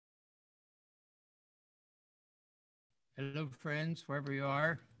Hello, friends, wherever you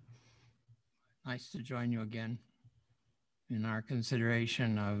are. Nice to join you again in our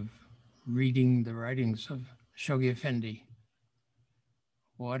consideration of reading the writings of Shoghi Effendi.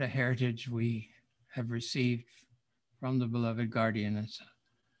 What a heritage we have received from the beloved guardian. As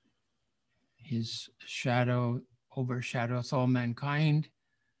his shadow overshadows all mankind.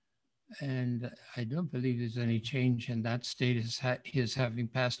 And I don't believe there's any change in that state, his having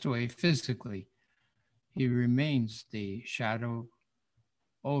passed away physically. He remains the shadow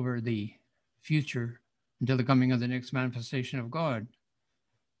over the future until the coming of the next manifestation of God,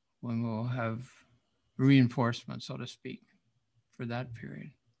 when we'll have reinforcement, so to speak, for that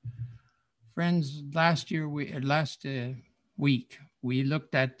period. Friends, last week, we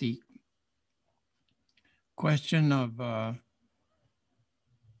looked at the question of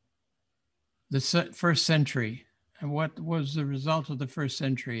the first century and what was the result of the first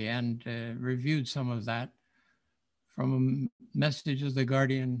century, and reviewed some of that from a message of the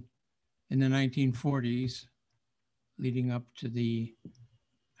Guardian in the 1940s, leading up to the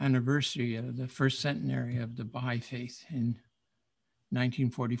anniversary of the first centenary of the Baha'i faith in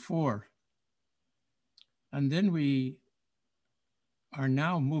 1944. And then we are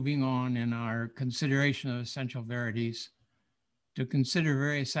now moving on in our consideration of essential verities to consider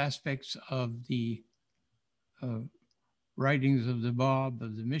various aspects of the writings of the Bab,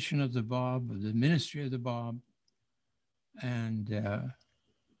 of the mission of the Bab, of the ministry of the Bab. And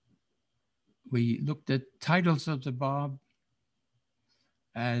we looked at titles of the Bab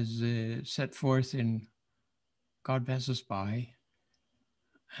as set forth in God Passes By.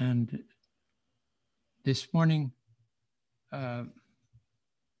 And this morning, we're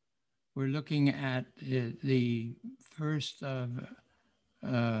looking at the first of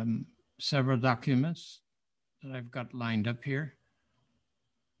several documents that I've got lined up here,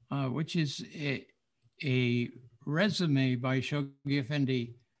 which is a resume by Shoghi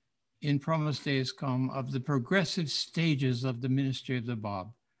Effendi in Promised Days Come of the progressive stages of the ministry of the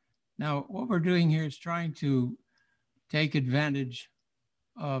Bab. Now, what we're doing here is trying to take advantage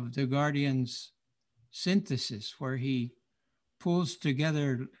of the Guardian's synthesis, where he pulls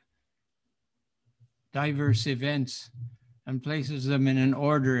together diverse events and places them in an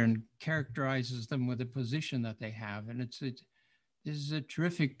order and characterizes them with a position that they have. And this is a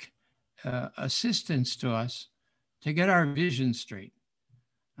terrific assistance to us to get our vision straight.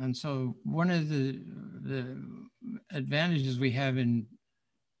 And so one of the advantages we have in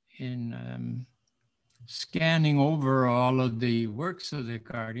scanning over all of the works of the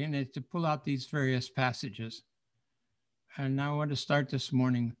Guardian is to pull out these various passages. And now I want to start this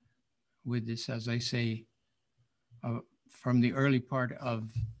morning with this, as I say, from the early part of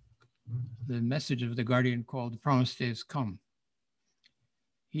the message of the Guardian called The Promised Days Come.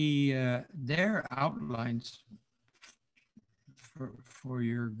 He there outlines, for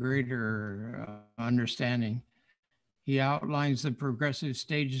your greater understanding, he outlines the progressive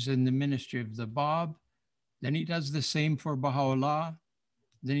stages in the ministry of the Bab. Then he does the same for Baha'u'llah.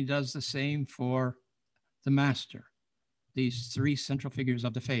 Then he does the same for the Master, these three central figures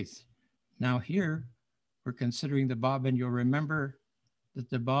of the faith. Now here, we're considering the Bab, and you'll remember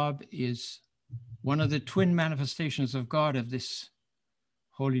that the Bab is one of the twin manifestations of God of this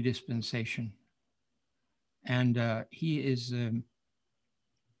holy dispensation. And he is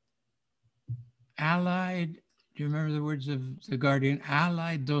allied, do you remember the words of the Guardian?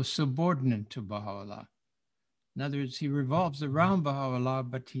 Allied, though subordinate to Baha'u'llah. In other words, he revolves around Baha'u'llah,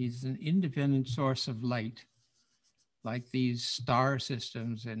 but he's an independent source of light. Like these star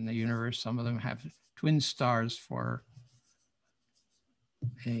systems in the universe, some of them have twin stars for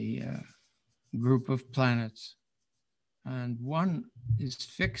a group of planets. And one is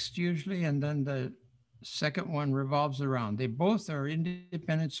fixed usually, and then the second one revolves around. They both are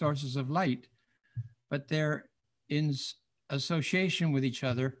independent sources of light, but they're in association with each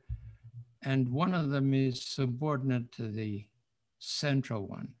other, and one of them is subordinate to the central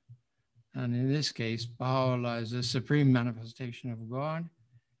one. And in this case, Baha'u'llah is the supreme manifestation of God,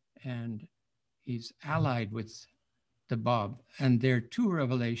 and he's allied with the Bab. And their two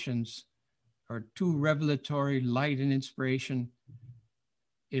revelations, or two revelatory light and inspiration,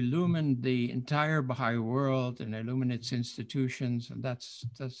 illumine the entire Baha'i world and illumine its institutions. And that's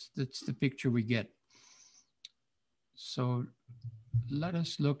the picture we get. So let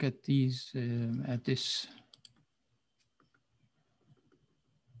us look at these, at this.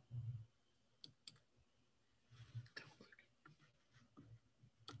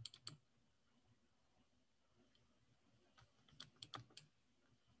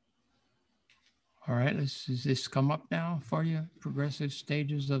 All right, does this come up now for you? Progressive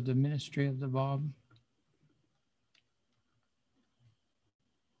stages of the ministry of the Bab.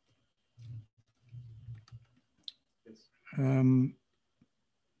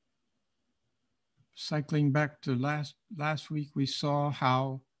 Cycling back to last week, we saw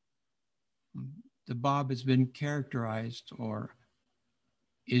how the Bab has been characterized, or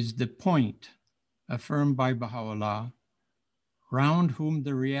is the point affirmed by Baha'u'llah, round whom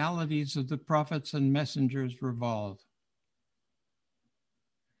the realities of the prophets and messengers revolve.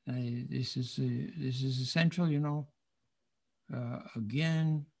 This is essential, you know.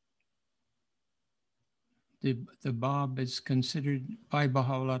 Again, the Bab is considered by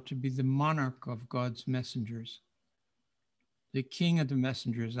Baha'u'llah to be the monarch of God's messengers, the king of the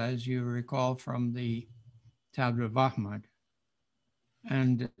messengers, as you recall from the Tablet of Ahmad.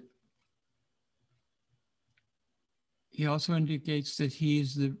 And he also indicates that he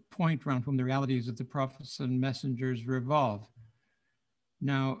is the point around whom the realities of the prophets and messengers revolve.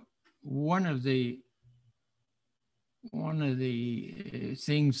 Now, one of the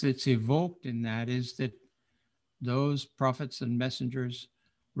things that's evoked in that is that those prophets and messengers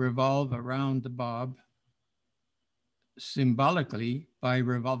revolve around the Bab symbolically by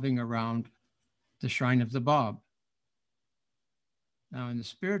revolving around the shrine of the Bab. Now, in the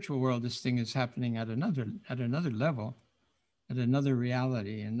spiritual world, this thing is happening at another level, at another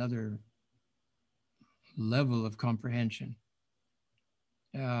reality, another level of comprehension.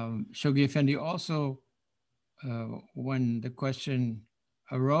 Shoghi Effendi also, when the question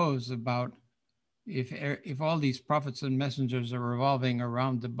arose about if all these prophets and messengers are revolving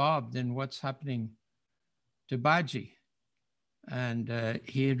around the Bab, then what's happening to Baji? And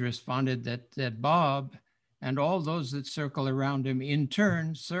he had responded that Bab and all those that circle around him in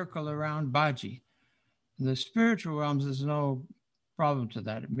turn circle around Baji. In the spiritual realms, there's no problem to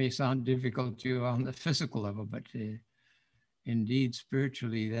that. It may sound difficult to you on the physical level, but indeed,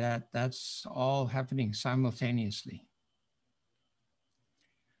 spiritually, that's all happening simultaneously.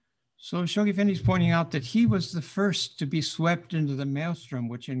 So Shoghi Effendi is pointing out that he was the first to be swept into the maelstrom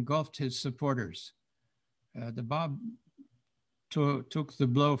which engulfed his supporters. The Bab took the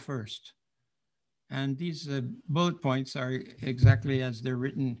blow first. And these bullet points are exactly as they're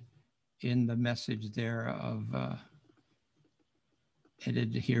written in the message there of,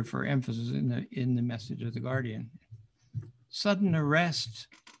 edited here for emphasis in the message of the Guardian. Sudden arrest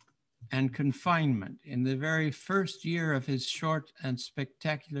and confinement in the very first year of his short and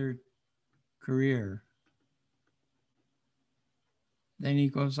spectacular career. Then he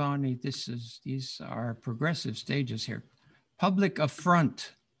goes on, these are progressive stages here. Public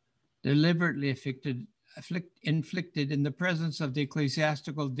affront, deliberately inflicted in the presence of the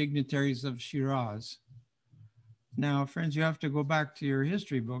ecclesiastical dignitaries of Shiraz. Now, friends, you have to go back to your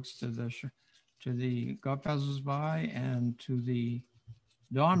history books, to the God Passers-by and to the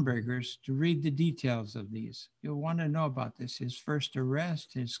Dawnbreakers to read the details of these. You'll want to know about this, his first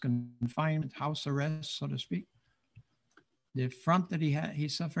arrest, his confinement, house arrest, so to speak. The affront that he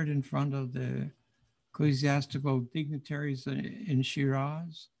suffered in front of the ecclesiastical dignitaries in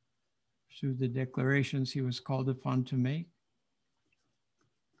Shiraz through the declarations he was called upon to make.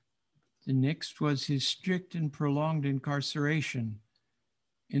 The next was his strict and prolonged incarceration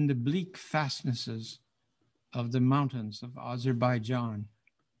in the bleak fastnesses of the mountains of Azerbaijan.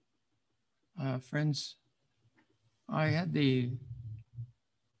 Friends, I had the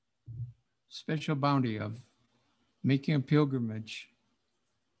special bounty of making a pilgrimage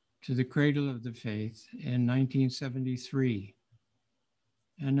to the cradle of the faith in 1973.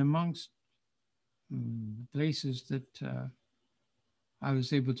 And amongst places that I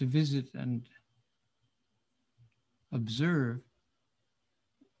was able to visit and observe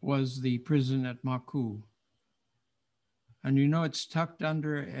was the prison at Maku. And you know, it's tucked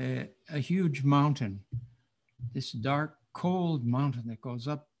under a huge mountain, this dark, cold mountain that goes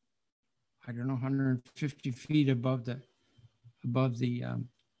up, I don't know, 150 feet above the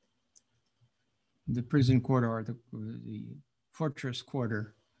prison quarter, or the fortress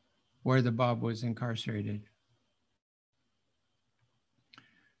quarter where the Bab was incarcerated.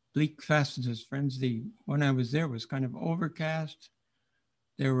 Bleak fastnesses, friends. When I was there, it was kind of overcast.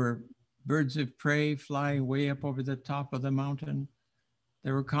 There were birds of prey flying way up over the top of the mountain.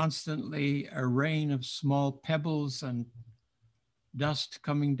 There were constantly a rain of small pebbles and dust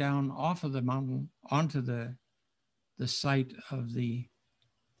coming down off of the mountain onto the site of the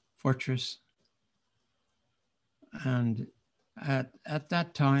fortress. And at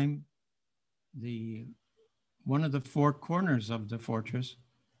that time, one of the four corners of the fortress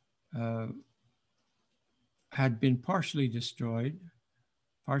had been partially destroyed,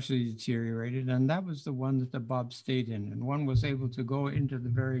 partially deteriorated, and that was the one that the Bab stayed in. And one was able to go into the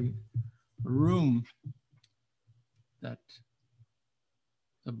very room that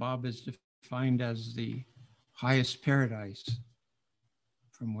the Bab is defined as the highest paradise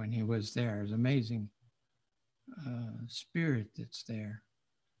from when he was there. It's amazing spirit that's there.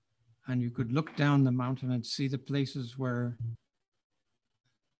 And you could look down the mountain and see the places where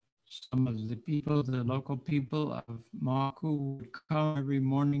some of the people, the local people of Maku, would come every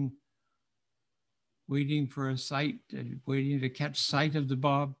morning waiting for a sight, waiting to catch sight of the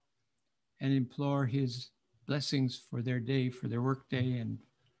Bob and implore his blessings for their day, for their work day, and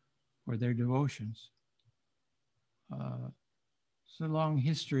for their devotions. It's a long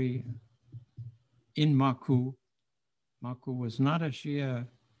history in Maku. Maku was not a Shia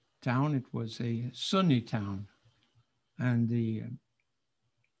town, it was a Sunni town. And the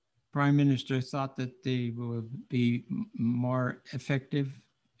Prime Minister thought that they would be more effective.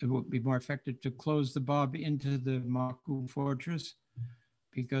 It would be more effective to close the Bab into the Maku fortress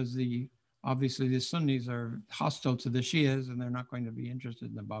because obviously the Sunnis are hostile to the Shias and they're not going to be interested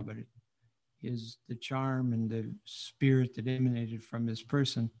in the Bab. But it is the charm and the spirit that emanated from his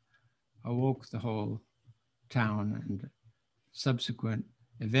person awoke the whole town, and subsequent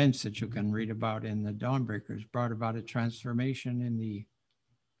events that you can read about in the Dawnbreakers brought about a transformation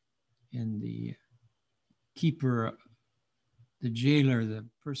in the keeper, the jailer, the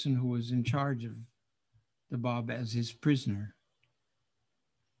person who was in charge of the Bab as his prisoner.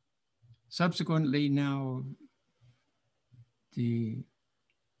 Subsequently, now the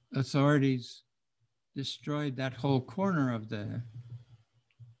authorities destroyed that whole corner of the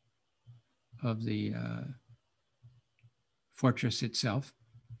fortress itself,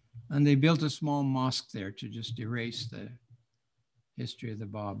 and they built a small mosque there to just erase the history of the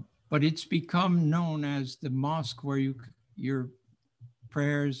Bab. But it's become known as the mosque where your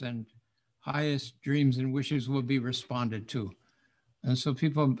prayers and highest dreams and wishes will be responded to. And so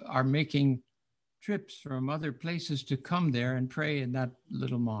people are making trips from other places to come there and pray in that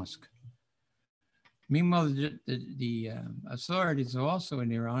little mosque. Meanwhile, the authorities also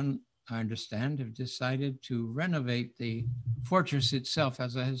in Iran, I understand, have decided to renovate the fortress itself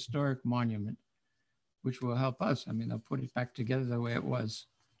as a historic monument, which will help us. I mean, they'll put it back together the way it was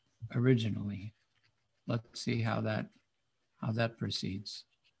originally. Let's see how that proceeds.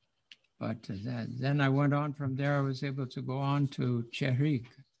 But then I went on from there. I was able to go on to Chehrik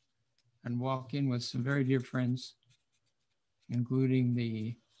and walk in with some very dear friends, including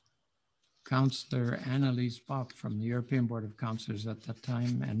the counselor Annalise Bock from the European Board of Counselors at that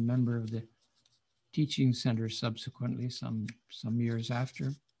time and member of the teaching center subsequently, some years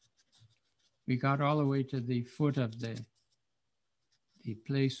after. We got all the way to the foot of the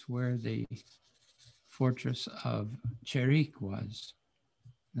place where the fortress of Chehrik was.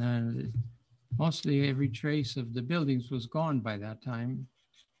 And mostly every trace of the buildings was gone by that time,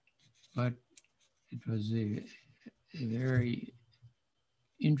 but it was a very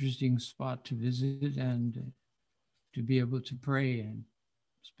interesting spot to visit and to be able to pray and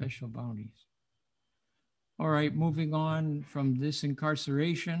special bounties. All right, moving on from this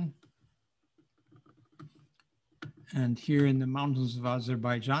incarceration, and here in the mountains of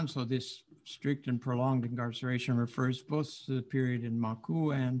Azerbaijan, so this strict and prolonged incarceration refers both to the period in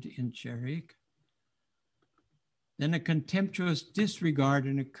Maku and in Chehrik. Then a contemptuous disregard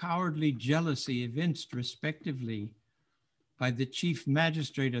and a cowardly jealousy evinced respectively by the chief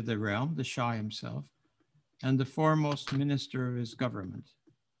magistrate of the realm, the Shah himself, and the foremost minister of his government,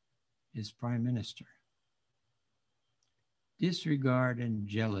 his prime minister. Disregard and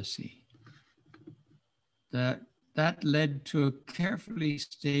jealousy. That led to a carefully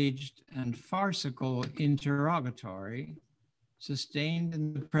staged and farcical interrogatory sustained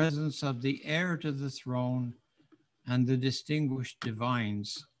in the presence of the heir to the throne and the distinguished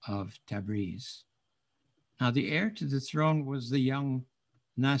divines of Tabriz. Now, the heir to the throne was the young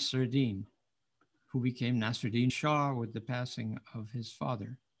Nasruddin, who became Nasruddin Shah with the passing of his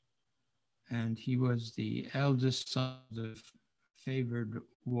father. And he was the eldest son of the favored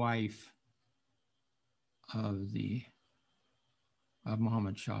wife of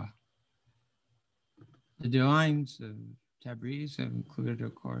Muhammad Shah. The divines of Tabriz have included,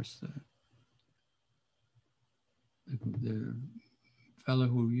 of course, the fellow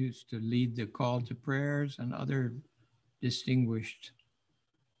who used to lead the call to prayers and other distinguished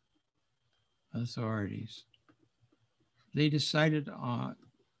authorities. They decided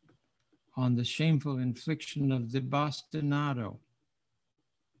on the shameful infliction of the bastinado,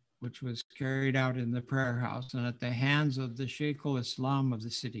 which was carried out in the prayer house and at the hands of the Sheikhul Islam of the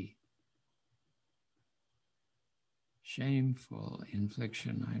city. Shameful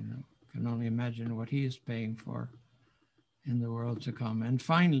infliction. I can only imagine what he is paying for in the world to come. And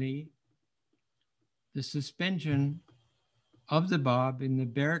finally, the suspension of the Bab in the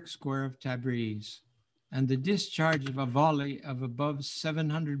barrack square of Tabriz and the discharge of a volley of above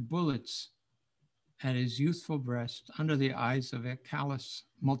 700 bullets at his youthful breast under the eyes of a callous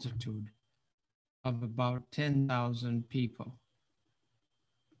multitude of about 10,000 people.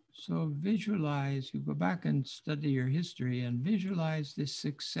 So visualize, you go back and study your history and visualize this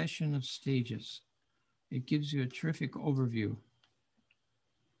succession of stages. It gives you a terrific overview.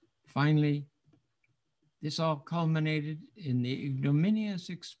 Finally, this all culminated in the ignominious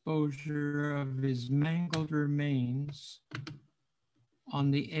exposure of his mangled remains on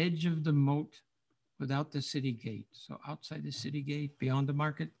the edge of the moat without the city gate. So outside the city gate, beyond the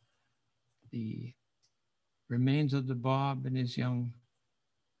market, the remains of the Bab and his young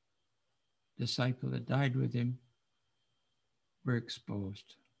disciple that died with him were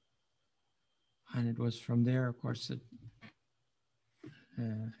exposed. And it was from there, of course, that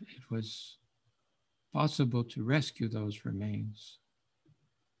it was possible to rescue those remains.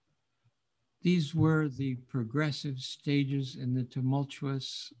 These were the progressive stages in the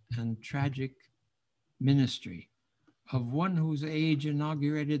tumultuous and tragic ministry of one whose age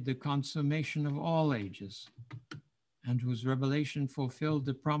inaugurated the consummation of all ages and whose revelation fulfilled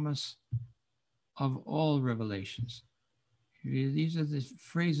the promise of all revelations. These are the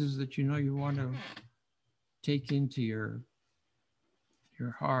phrases that you know you want to take into your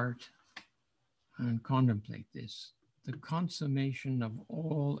heart and contemplate this. The consummation of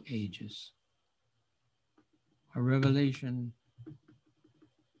all ages. A revelation,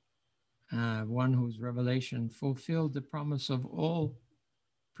 one whose revelation fulfilled the promise of all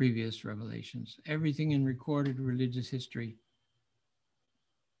previous revelations. Everything in recorded religious history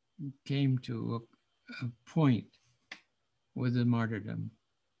came to a point with the martyrdom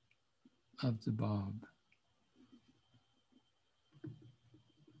of the Bab.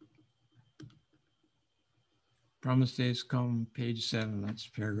 Promise Days Come, page 7, that's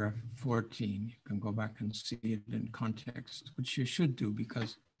paragraph 14. You can go back and see it in context, which you should do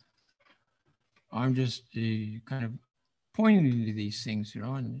because I'm just kind of pointing to these things, you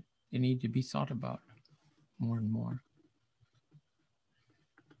know, and they need to be thought about more and more.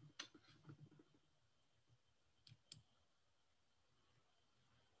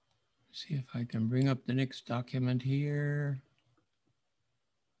 See if I can bring up the next document here.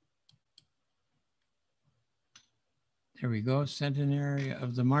 There we go, centenary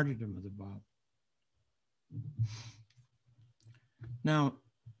of the martyrdom of the Bab. Now,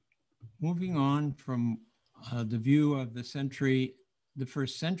 moving on from the view of the century, the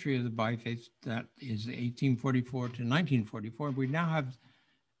first century of the Baha'i Faith, that is 1844 to 1944, we now have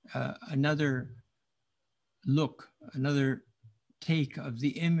another look, another take of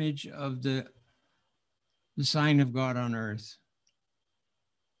the image of the sign of God on earth.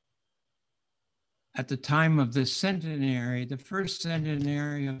 At the time of the centenary, the first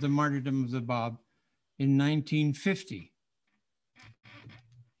centenary of the martyrdom of the Bab in 1950,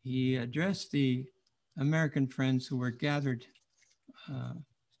 he addressed the American friends who were gathered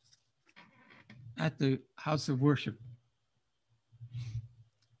at the house of worship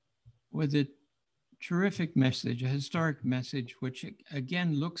with a terrific message, a historic message, which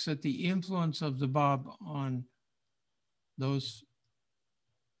again looks at the influence of the Bab on those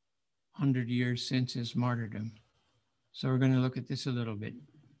 100 years since his martyrdom. So we're going to look at this a little bit.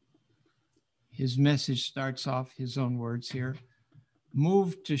 His message starts off, his own words here.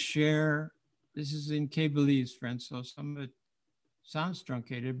 Moved to share, this is in Kabylese, friends, so some of it sounds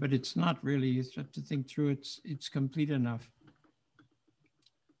truncated, but it's not really. You have to think through it. It's complete enough.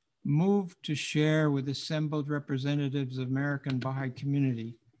 Moved to share with assembled representatives of American Baha'i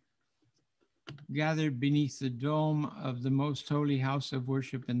community, gathered beneath the dome of the most holy house of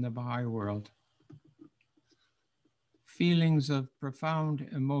worship in the Baha'i world. Feelings of profound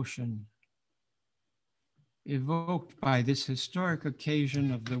emotion evoked by this historic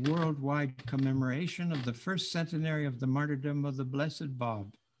occasion of the worldwide commemoration of the first centenary of the martyrdom of the Blessed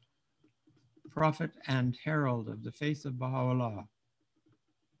Bab, prophet and herald of the faith of Baha'u'llah,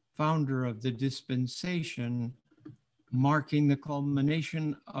 founder of the dispensation marking the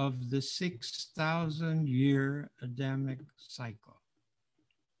culmination of the 6,000-year Adamic cycle.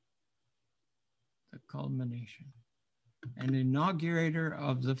 The culmination. An inaugurator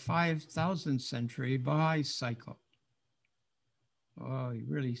of the 5,000th century Baha'i cycle. Oh, he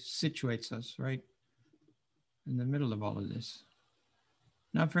really situates us right in the middle of all of this.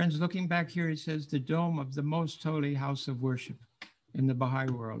 Now, friends, looking back here, it says the dome of the most holy house of worship in the Baha'i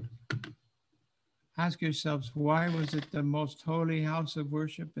world. Ask yourselves, why was it the most holy house of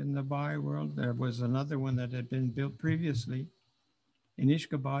worship in the Baha'i world? There was another one that had been built previously in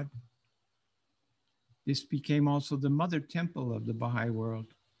Ishkabad. This became also the mother temple of the Baha'i world.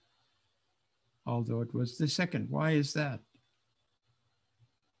 although it was the second. Why is that?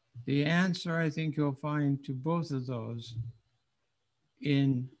 The answer, I think you'll find to both of those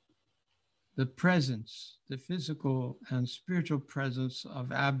in the presence, the physical and spiritual presence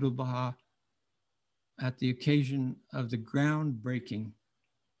of Abdu'l-Baha at the occasion of the groundbreaking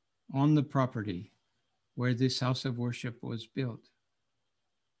on the property where this house of worship was built.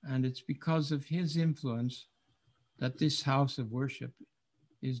 And it's because of his influence that this house of worship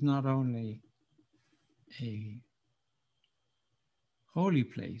is not only a holy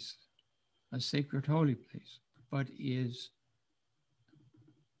place, a sacred holy place, but is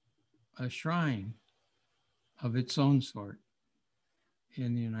a shrine of its own sort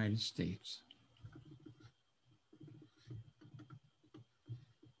in the United States.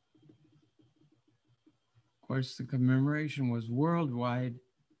 Of course, the commemoration was worldwide.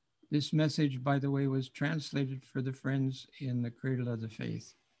 This message, by the way, was translated for the Friends in the Cradle of the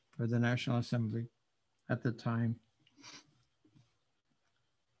Faith for the National Assembly at the time.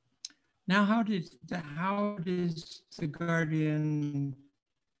 Now, how does the guardian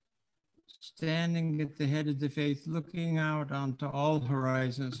standing at the head of the faith, looking out onto all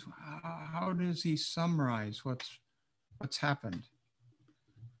horizons, how does he summarize what's happened?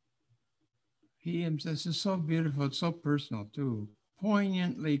 He himself, this is so beautiful, it's so personal too,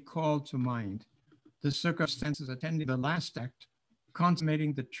 poignantly called to mind the circumstances attending the last act,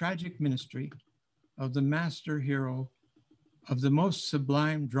 consummating the tragic ministry of the master hero of the most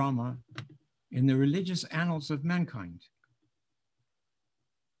sublime drama in the religious annals of mankind.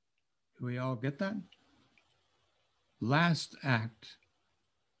 Do we all get that? Last act,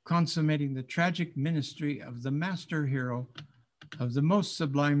 consummating the tragic ministry of the master hero of the most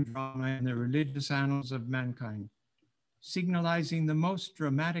sublime drama in the religious annals of mankind, signalizing the most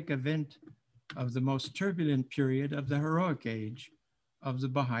dramatic event of the most turbulent period of the heroic age of the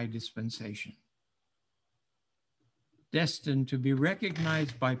Baha'i dispensation. Destined to be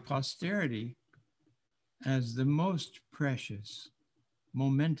recognized by posterity as the most precious,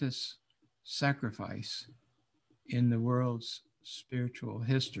 momentous sacrifice in the world's spiritual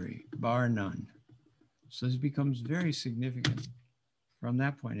history, bar none. So this becomes very significant from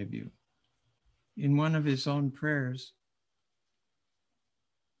that point of view. In one of his own prayers,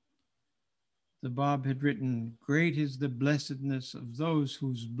 the Bab had written, "Great is the blessedness of those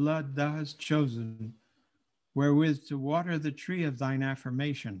whose blood thou hast chosen, wherewith to water the tree of thine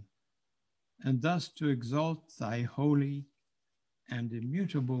affirmation, and thus to exalt thy holy and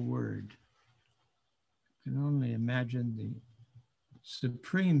immutable word." You can only imagine the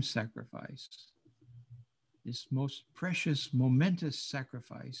supreme sacrifice, this most precious, momentous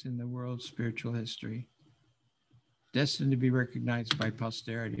sacrifice in the world's spiritual history, destined to be recognized by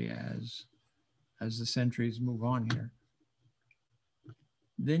posterity as the centuries move on here.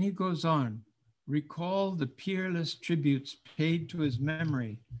 Then he goes on, recall the peerless tributes paid to his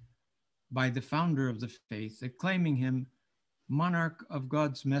memory by the founder of the faith, acclaiming him monarch of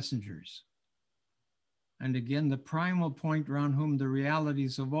God's messengers. And again, the primal point around whom the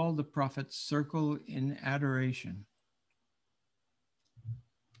realities of all the prophets circle in adoration.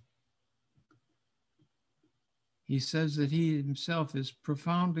 He says that he himself is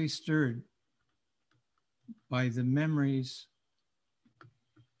profoundly stirred by the memories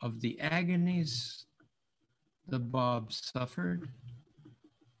of the agonies the Bab suffered,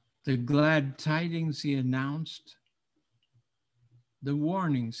 the glad tidings he announced, the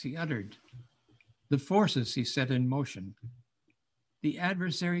warnings he uttered, the forces he set in motion, the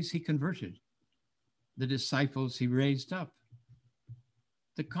adversaries he converted, the disciples he raised up,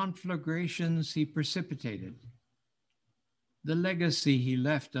 the conflagrations he precipitated, the legacy he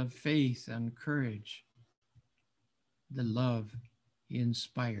left of faith and courage, the love he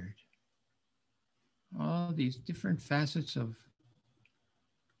inspired. All these different facets of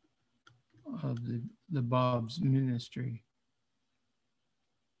the Bab's ministry,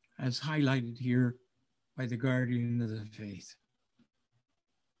 as highlighted here by the guardian of the faith.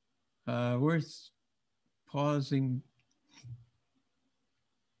 Worth pausing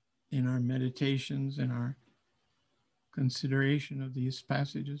in our meditations, in our consideration of these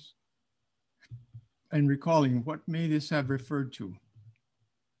passages, and recalling what may this have referred to.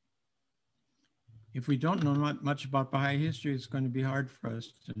 If we don't know much about Baha'i history, it's going to be hard for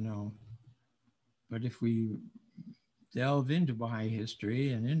us to know. But if we delve into Baha'i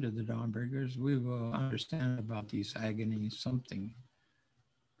history and into the Dawnbreakers, we will understand about these agonies something.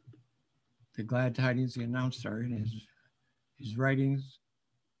 The glad tidings he announced are in his writings.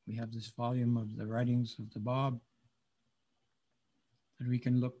 We have this volume of the writings of the Bab that we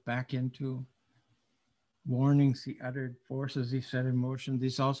can look back into. warnings he uttered, forces he set in motion.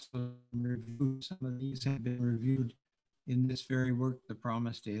 These also reviewed, some of these have been reviewed in this very work, The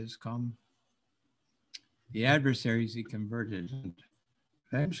Promised Day Has Come. The adversaries he converted, and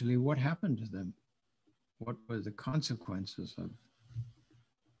eventually what happened to them? What were the consequences of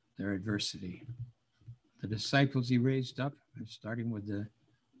their adversity? The disciples he raised up, starting with the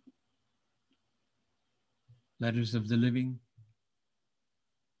letters of the living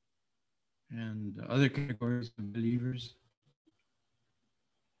and other categories of believers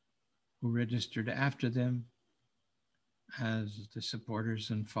who registered after them as the supporters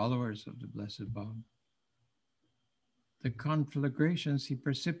and followers of the Blessed Bob. The conflagrations he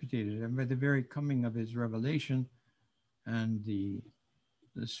precipitated, and by the very coming of his revelation and the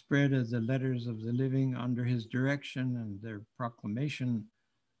spread of the letters of the living under his direction and their proclamation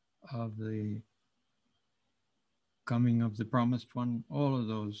of the coming of the promised one, all of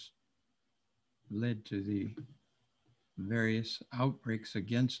those led to the various outbreaks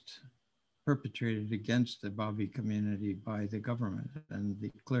perpetrated against the Bobby community by the government and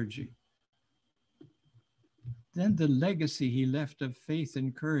the clergy. Then the legacy he left of faith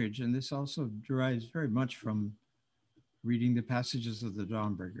and courage, and this also derives very much from reading the passages of the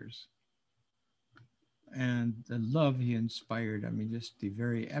Dawnbreakers and the love he inspired. I mean, just the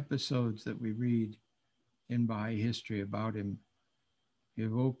very episodes that we read in Baha'i history about him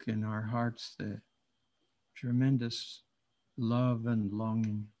evoke in our hearts the tremendous love and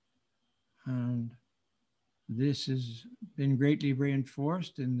longing. And this has been greatly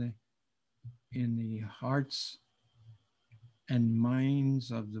reinforced in the hearts and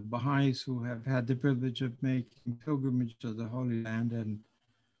minds of the Baha'is who have had the privilege of making pilgrimage to the Holy Land and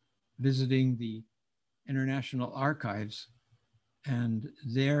visiting the international archives, and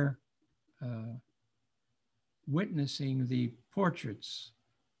there witnessing the portraits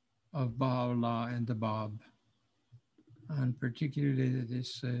of Baha'u'llah and the Bab, and particularly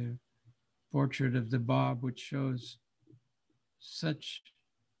this portrait of the Bab, which shows such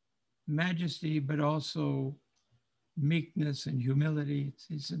majesty, but also meekness and humility.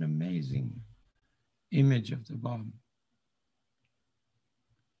 It's an amazing image of the Bab.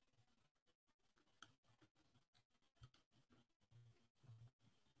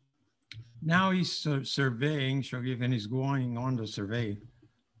 Now he's surveying, Shoghi Effendi is going on to survey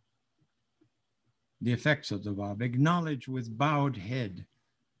the effects of the Bab. Acknowledge with bowed head,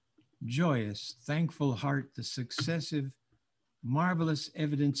 joyous, thankful heart, the successive, marvelous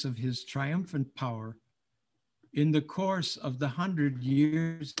evidence of his triumphant power in the course of the 100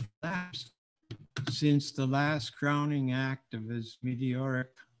 years elapsed since the last crowning act of his meteoric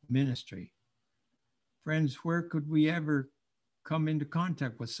ministry. Friends, where could we ever come into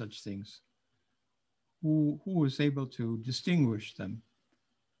contact with such things? Who was able to distinguish them?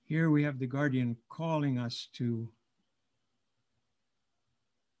 Here we have the Guardian calling us to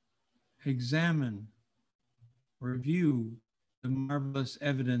examine, review the marvelous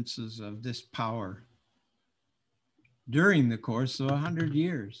evidences of this power during the course of 100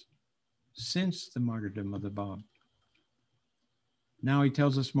 years since the martyrdom of the Bab. Now he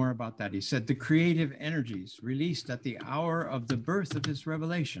tells us more about that. He said, the creative energies released at the hour of the birth of his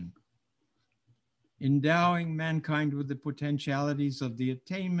revelation, endowing mankind with the potentialities of the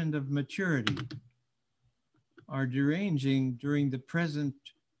attainment of maturity, are deranging during the present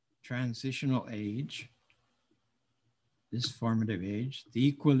transitional age, this formative age, the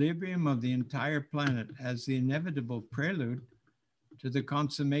equilibrium of the entire planet as the inevitable prelude to the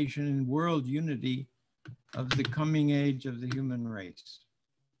consummation in world unity of the coming age of the human race.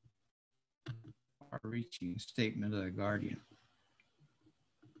 Far-reaching statement of the Guardian.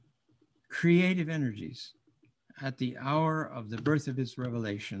 Creative energies at the hour of the birth of his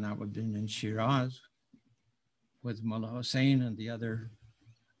revelation, that would have been in Shiraz with Mullah Hussein and the other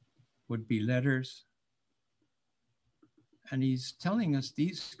would-be letters. And he's telling us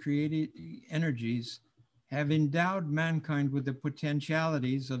these creative energies have endowed mankind with the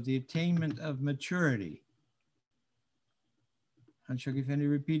potentialities of the attainment of maturity. And Shoghi Effendi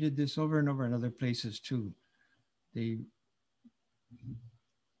repeated this over and over in other places too. The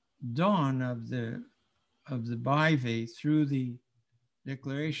dawn of the Baha'i faith through the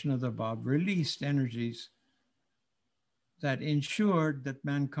declaration of the Bab released energies that ensured that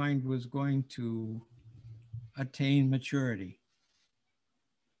mankind was going to attain maturity.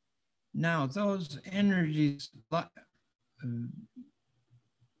 Now, those energies,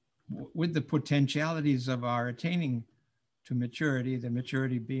 with the potentialities of our attaining to maturity, the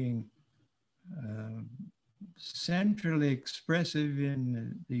maturity being centrally expressive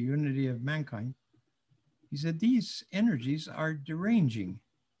in the unity of mankind, he said these energies are deranging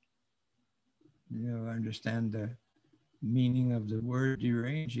You understand the meaning of the word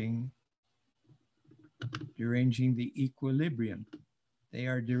deranging, deranging the equilibrium. They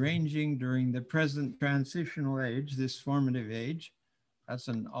are deranging during the present transitional age, this formative age. That's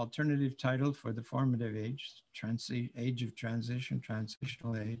an alternative title for the formative age, age of transition,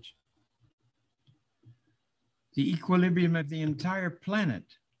 transitional age. The equilibrium of the entire planet.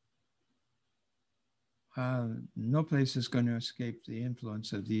 No place is going to escape the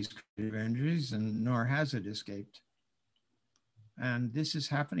influence of these creative energies, and nor has it escaped. And this is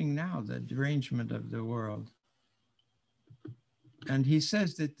happening now, the derangement of the world. And he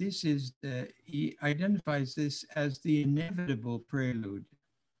says that this is, he identifies this as the inevitable prelude.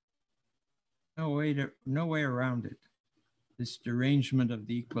 No way around it. This derangement of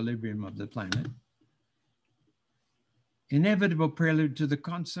the equilibrium of the planet. Inevitable prelude to the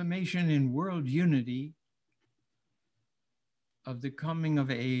consummation in world unity of the coming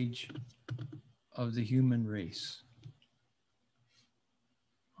of age of the human race.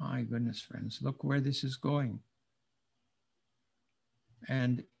 My goodness, friends, look where this is going.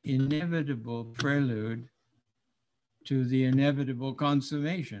 And inevitable prelude to the inevitable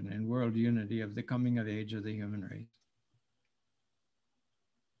consummation in world unity of the coming of age of the human race.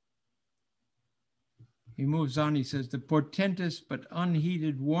 He moves on, he says, the portentous but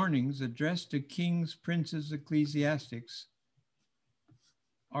unheeded warnings addressed to kings, princes, ecclesiastics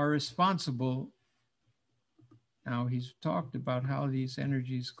are responsible. Now he's talked about how these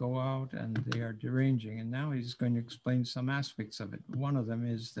energies go out and they are deranging, and now he's going to explain some aspects of it. One of them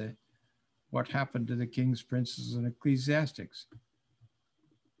is what happened to the kings, princes, and ecclesiastics.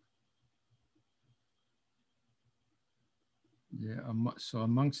 So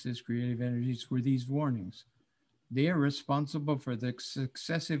amongst his creative energies were these warnings. They are responsible for the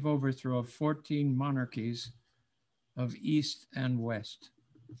successive overthrow of 14 monarchies of East and West.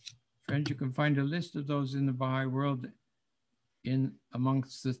 Friends, you can find a list of those in the Baha'i world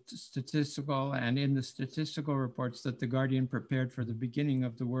amongst the statistical and in the statistical reports that the Guardian prepared for the beginning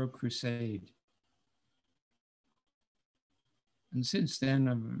of the World Crusade. And since then,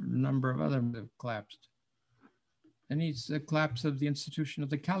 a number of others have collapsed. And it's the collapse of the institution of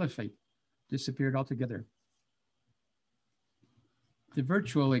the Caliphate, disappeared altogether. The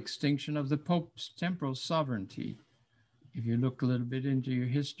virtual extinction of the Pope's temporal sovereignty. If you look a little bit into your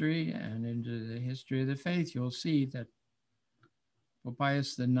history and into the history of the faith, you'll see that Pope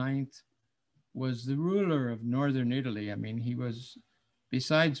Pius IX was the ruler of northern Italy. I mean, he was,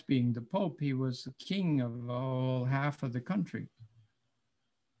 besides being the Pope, he was the king of the whole half of the country,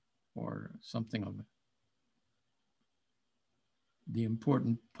 or something of it. The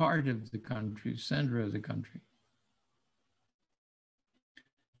important part of the country, center of the country.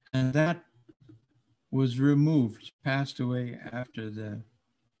 And that was removed, passed away after the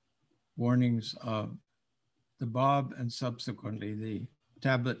warnings of the Bab and subsequently the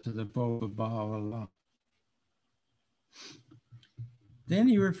tablet to the Pope of Baha'u'llah. Then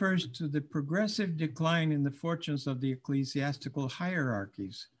he refers to the progressive decline in the fortunes of the ecclesiastical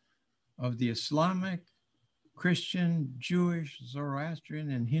hierarchies of the Islamic, Christian, Jewish,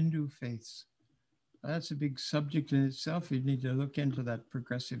 Zoroastrian, and Hindu faiths. That's a big subject in itself. You need to look into that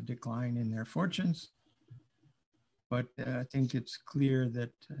progressive decline in their fortunes. But I think it's clear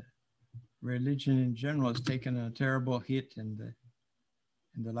that religion in general has taken a terrible hit in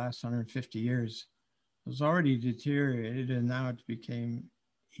the last 150 years. It was already deteriorated, and now it became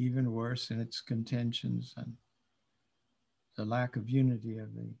even worse in its contentions and the lack of unity of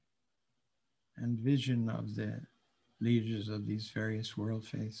and vision of the leaders of these various world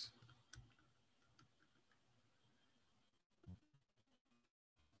faiths.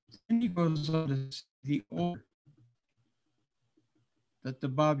 Then he goes on to say the order that the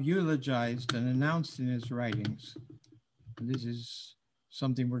Bab eulogized and announced in his writings. And this is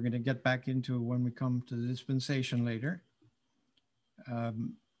something we're going to get back into when we come to the dispensation later.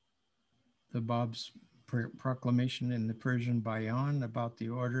 The Bab's proclamation in the Persian Bayan about the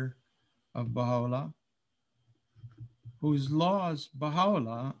order of Baha'u'llah, whose laws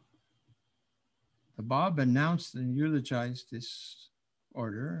Baha'u'llah, the Bab announced and eulogized this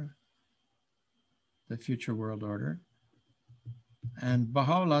order, the future world order, and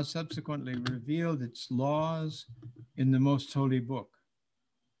Baha'u'llah subsequently revealed its laws in the Most Holy Book.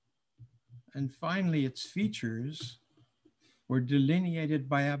 And finally, its features were delineated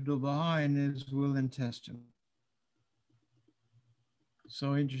by Abdu'l-Baha in his Will and Testament.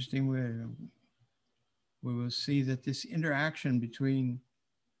 So interesting, we will see that this interaction between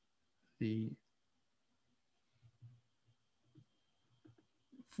the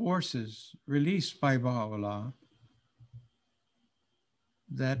forces released by Baha'u'llah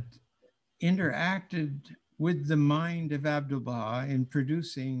that interacted with the mind of Abdu'l-Baha in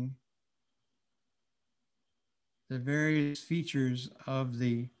producing the various features of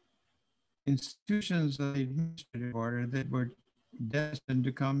the institutions of the administrative order that were destined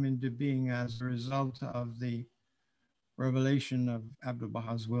to come into being as a result of the revelation of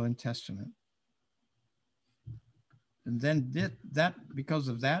Abdu'l-Baha's will and testament. And then because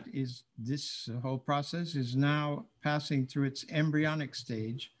of that, this whole process is now passing through its embryonic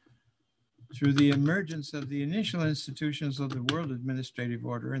stage through the emergence of the initial institutions of the world administrative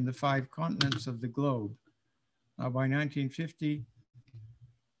order in the 5 continents of the globe. Now, by 1950,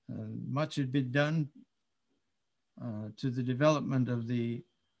 much had been done to the development of the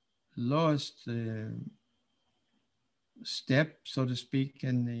lowest step, so to speak,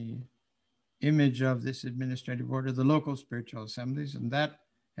 in the image of this administrative order, the local spiritual assemblies, and that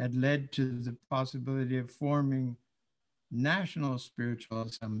had led to the possibility of forming national spiritual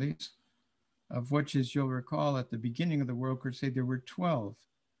assemblies, of which, as you'll recall, at the beginning of the World Crusade, there were 12,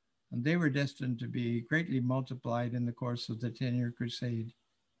 and they were destined to be greatly multiplied in the course of the 10-year crusade.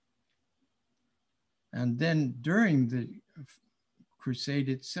 And then during the crusade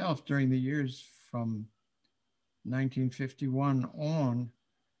itself, during the years from 1951 on,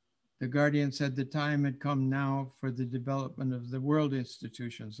 the Guardian said the time had come now for the development of the world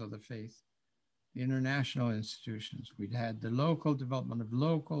institutions of the faith, the international institutions. We'd had the local development of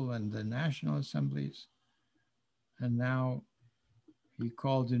local and the national assemblies, and now he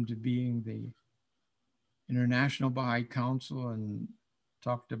called into being the International Baha'i Council and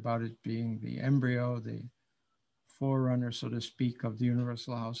talked about it being the embryo, the forerunner, so to speak, of the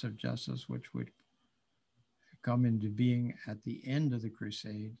Universal House of Justice, which would come into being at the end of the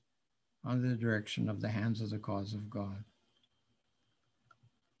crusade under the direction of the Hands of the Cause of God.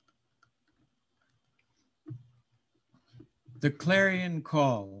 The clarion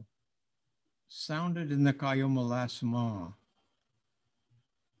call sounded in the Qayyum al-Asma,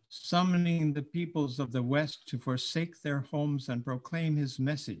 summoning the peoples of the West to forsake their homes and proclaim his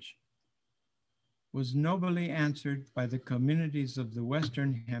message, was nobly answered by the communities of the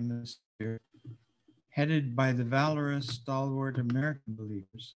Western Hemisphere, headed by the valorous, stalwart American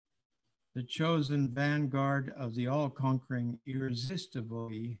believers, the chosen vanguard of the all-conquering,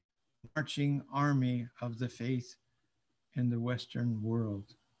 irresistibly marching army of the faith in the Western world.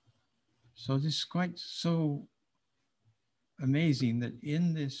 So this is quite so amazing that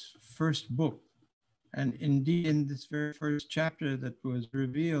in this first book, and indeed in this very first chapter that was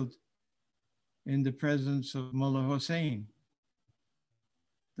revealed in the presence of Mullah Hussein,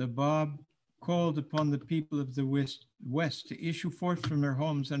 the Bab called upon the people of the West to issue forth from their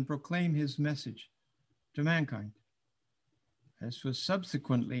homes and proclaim his message to mankind. This was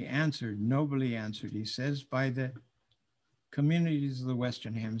subsequently answered, nobly answered, he says, by the communities of the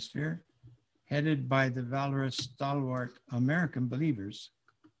Western Hemisphere, headed by the valorous, stalwart American believers,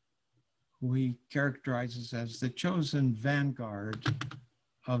 who he characterizes as the chosen vanguard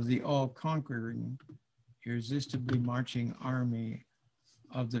of the all-conquering, irresistibly marching army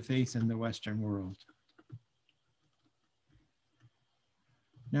of the faith in the Western world.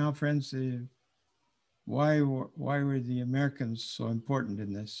 Now, friends, why were the Americans so important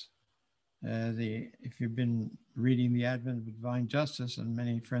in this? If you've been reading The Advent of Divine Justice, and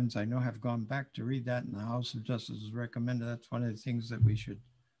many friends I know have gone back to read that, and the House of Justice has recommended, that's one of the things that we should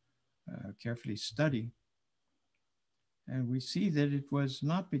carefully study. And we see that it was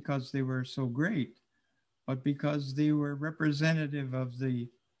not because they were so great, but because they were representative of the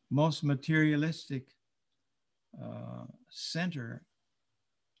most materialistic center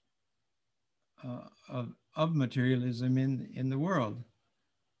of materialism in the world,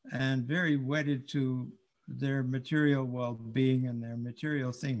 and very wedded to their material well-being and their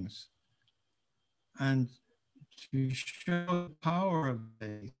material things. And to show the power of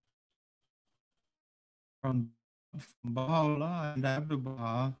faith from Baha'u'llah and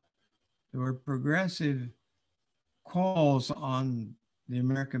Abdu'l-Baha, there were progressive calls on the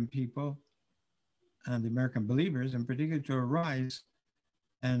American people and the American believers in particular to arise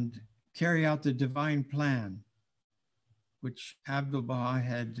and carry out the divine plan, which Abdu'l-Baha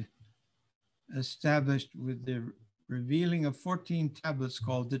had established with the revealing of 14 tablets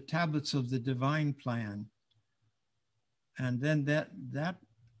called the Tablets of the Divine Plan. And then that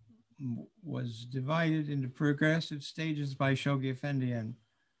was divided into progressive stages by Shoghi Effendi and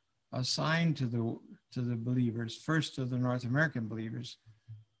assigned to the believers, first to the North American believers,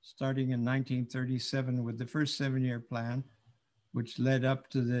 starting in 1937 with the first 7-year plan, which led up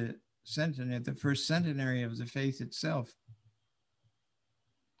to the first centenary of the faith itself,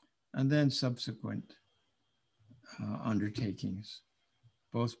 and then subsequent undertakings.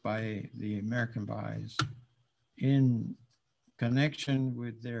 both by the American Baha'is, in connection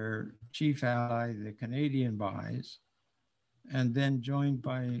with their chief ally, the Canadian Baha'is, and then joined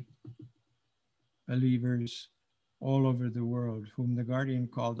by believers all over the world, whom the Guardian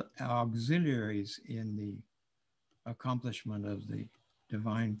called auxiliaries in the accomplishment of the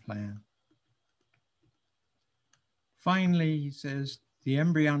divine plan. Finally, he says, the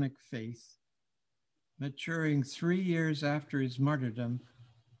embryonic faith, maturing 3 years after his martyrdom,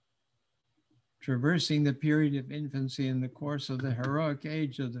 traversing the period of infancy in the course of the heroic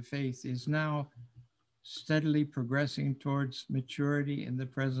age of the faith, is now steadily progressing towards maturity in the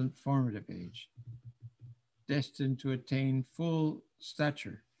present formative age, destined to attain full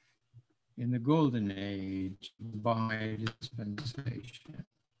stature in the golden age of the Baha'i dispensation.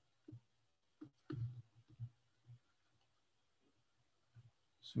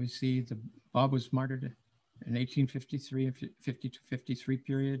 So we see the Bab was martyred in 1853 and 50-53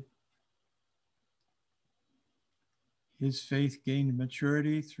 period. His faith gained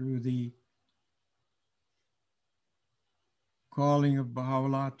maturity through the calling of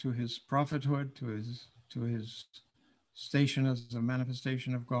Baha'u'llah to his prophethood, to his station as a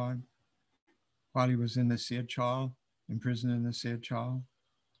manifestation of God, while he was in the Syed Chal, imprisoned in the Syed Chal.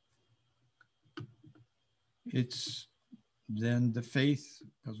 It's then the faith,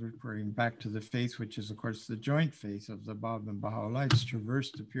 because we're referring back to the faith, which is, of course, the joint faith of the Bab and Baha'u'llah. It's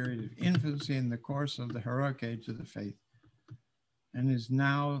traversed the period of infancy in the course of the heroic age of the faith, and is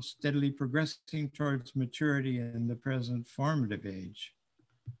now steadily progressing towards maturity in the present formative age.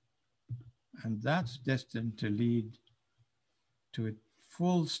 And that's destined to lead to a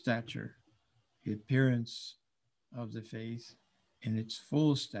full stature, the appearance of the faith in its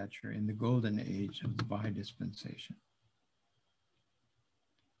full stature in the golden age of the Baha'i dispensation.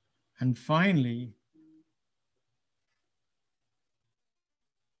 And finally,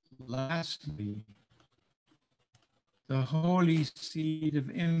 lastly, the holy seed of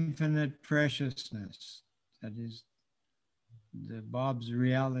infinite preciousness, that is the Bab's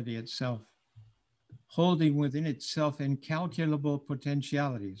reality itself, holding within itself incalculable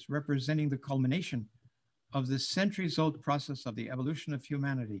potentialities, representing the culmination of the centuries-old process of the evolution of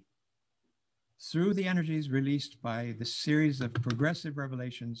humanity through the energies released by the series of progressive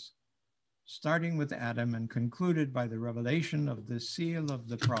revelations, starting with Adam and concluded by the revelation of the seal of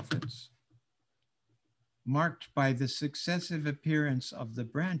the prophets, marked by the successive appearance of the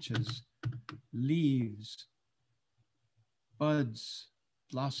branches, leaves, buds,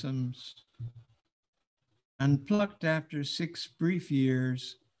 blossoms, and plucked after 6 brief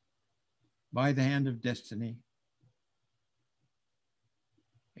years by the hand of destiny,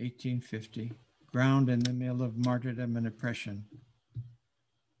 1850, ground in the mill of martyrdom and oppression.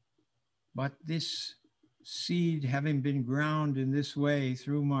 But this seed, having been ground in this way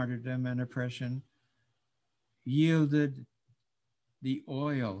through martyrdom and oppression, yielded the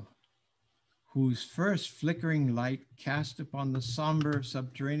oil whose first flickering light cast upon the somber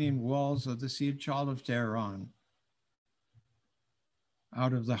subterranean walls of the Syed Chal of Tehran,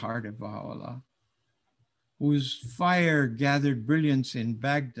 out of the heart of Baha'u'llah, whose fire gathered brilliance in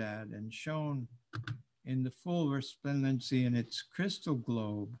Baghdad and shone in the full resplendency in its crystal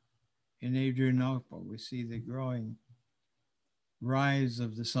globe in Adrianople. We see the growing rise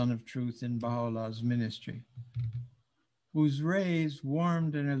of the Sun of Truth in Baha'u'llah's ministry, whose rays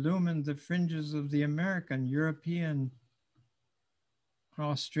warmed and illumined the fringes of the American, European,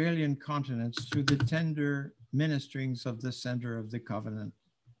 Australian continents through the tender ministerings of the center of the covenant.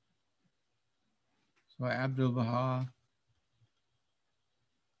 So Abdul Baha,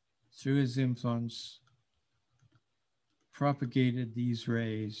 through his influence, propagated these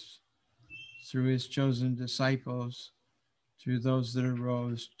rays through his chosen disciples, through those that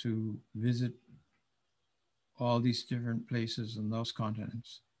arose to visit all these different places in those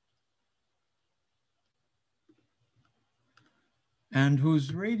continents, and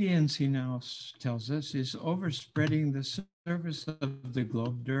whose radiance, he now tells us, is overspreading the surface of the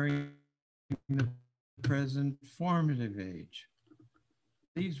globe during the present formative age.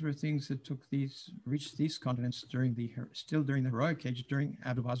 These were things that reached these continents still during the heroic age, during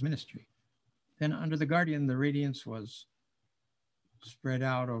Abdul Baha's ministry. Then under the Guardian, the radiance was spread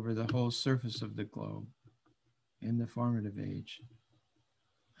out over the whole surface of the globe in the formative age.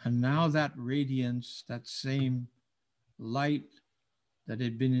 And now that radiance, that same light that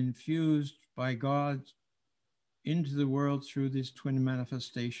had been infused by God into the world through these twin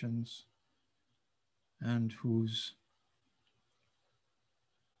manifestations, and whose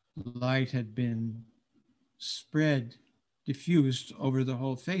light had been spread, diffused over the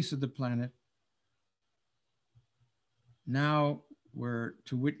whole face of the planet, now were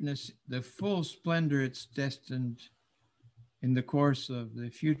to witness the full splendor it's destined in the course of the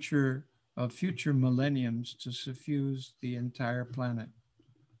future millenniums to suffuse the entire planet.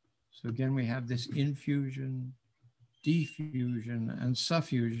 So again, we have this infusion, diffusion, and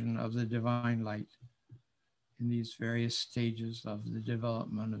suffusion of the divine light in these various stages of the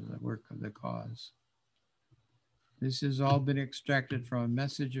development of the work of the cause. This has all been extracted from a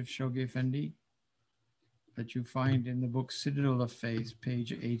message of Shoghi Effendi that you find in the book Citadel of Faith,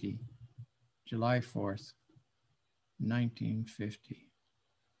 page 80, July 4th, 1950.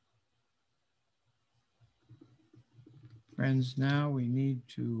 Friends, now we need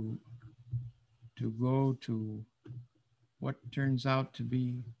to go to what turns out to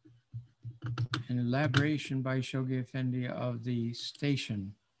be an elaboration by Shoghi Effendi of the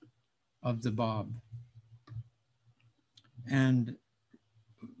station of the Bab, and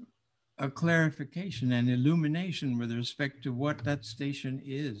a clarification and illumination with respect to what that station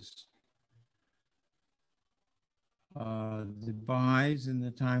is. The Baha'is in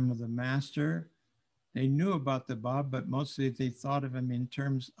the time of the Master, they knew about the Bab, but mostly they thought of him in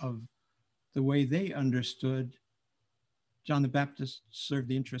terms of the way they understood John the Baptist served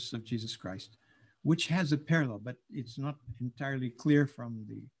the interests of Jesus Christ, which has a parallel, but it's not entirely clear from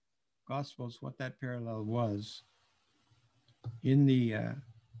the Gospels what that parallel was. In the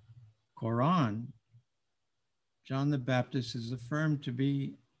Quran, John the Baptist is affirmed to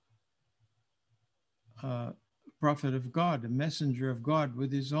be a prophet of God, a messenger of God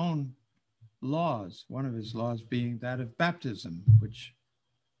with his own laws, one of his laws being that of baptism, which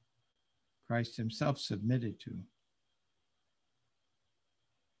Christ himself submitted to.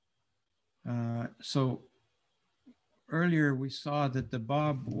 So earlier we saw that the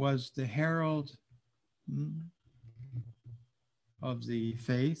Bab was the herald of the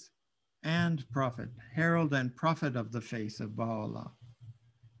faith and prophet, herald and prophet of the faith of Baha'u'llah.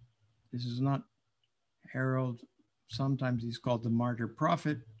 This is not herald, sometimes he's called the martyr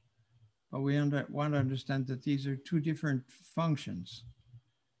prophet, but we want to understand that these are two different functions.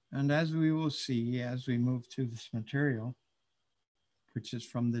 And as we will see as we move through this material, which is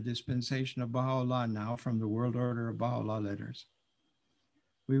from the dispensation of Baha'u'llah now, from the World Order of Baha'u'llah letters,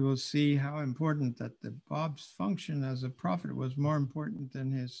 we will see how important that the Bab's function as a prophet was more important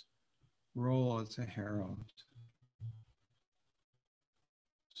than his role as a herald.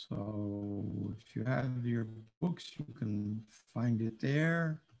 So if you have your books, you can find it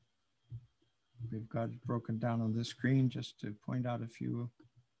there. We've got it broken down on the screen just to point out a few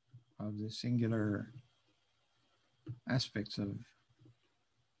of the singular aspects of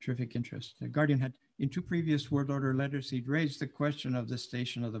terrific interest. The Guardian had, in two previous World Order letters, he'd raised the question of the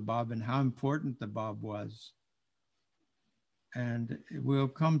station of the Bab and how important the Bab was. And we'll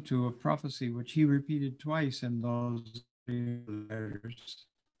come to a prophecy which he repeated twice in those letters,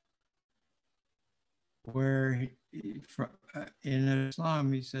 where in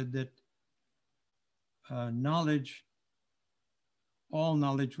Islam he said that all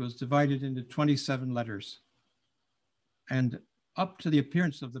knowledge was divided into 27 letters. And up to the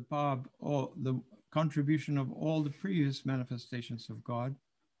appearance of the Bab, the contribution of all the previous manifestations of God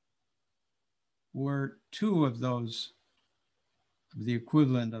were two of those, the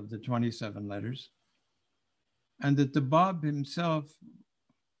equivalent of the 27 letters. And that the Bab himself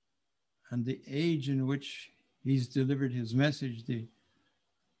and the age in which he's delivered his message,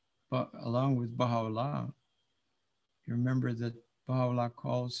 along with Baha'u'llah, you remember that Baha'u'llah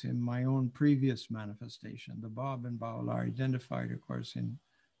calls him my own previous manifestation. The Bab and Baha'u'llah are identified, of course, in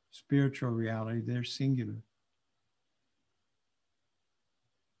spiritual reality. They're singular.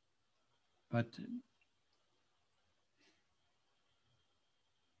 But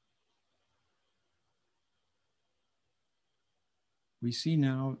we see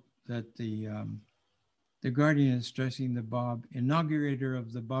now that the Guardian is stressing the Bab, inaugurator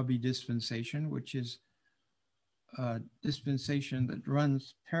of the Babi dispensation, which is a dispensation that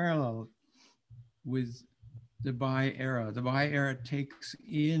runs parallel with the Baha'i era. The Baha'i era takes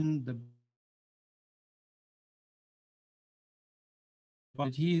in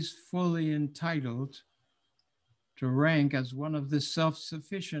but he's fully entitled to rank as one of the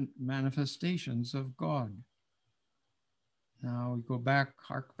self-sufficient manifestations of God. Now we go back,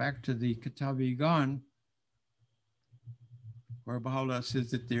 hark back to the Kitab-i-Gan, where Baha'u'llah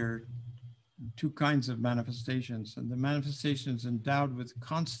says that there are two kinds of manifestations, and the manifestations endowed with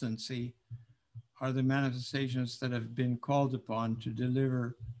constancy are the manifestations that have been called upon to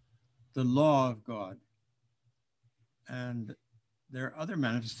deliver the law of God. And there are other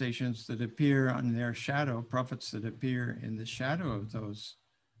manifestations that appear on their shadow, prophets that appear in the shadow of those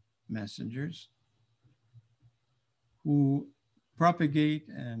messengers, who propagate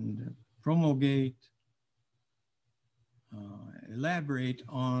and promulgate, elaborate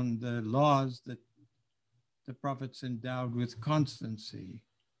on the laws that the prophets endowed with constancy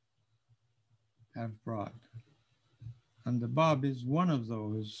have brought. And the Bab is one of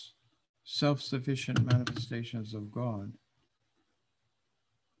those self-sufficient manifestations of God,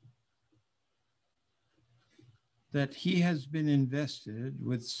 that he has been invested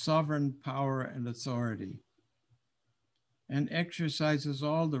with sovereign power and authority and exercises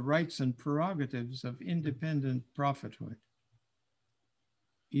all the rights and prerogatives of independent prophethood,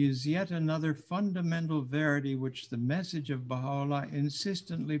 is yet another fundamental verity which the message of Baha'u'llah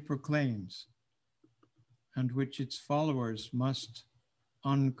insistently proclaims and which its followers must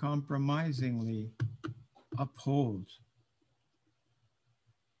uncompromisingly uphold.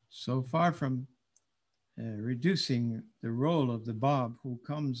 So far from reducing the role of the Bab, who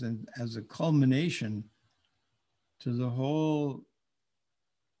comes in as a culmination to the whole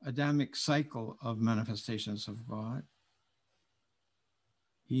Adamic cycle of manifestations of God,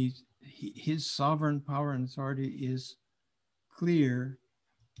 his sovereign power and authority is clear,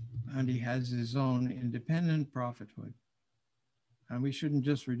 and he has his own independent prophethood. And we shouldn't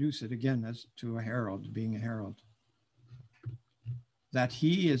just reduce it again as to a herald, being a herald. That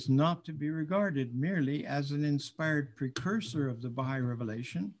he is not to be regarded merely as an inspired precursor of the Baha'i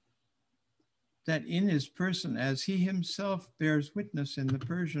revelation, that in his person, as he himself bears witness in the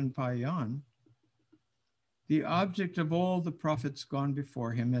Persian Payan, the object of all the prophets gone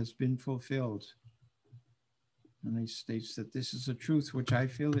before him has been fulfilled. And he states that this is a truth which I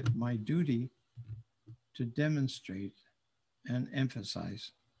feel it my duty to demonstrate and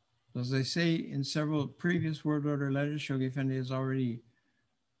emphasize. As I say in several previous World Order letters, Shoghi Effendi has already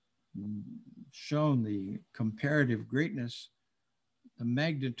shown the comparative greatness, the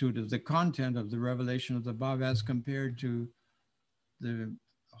magnitude of the content of the revelation of the Bab as compared to the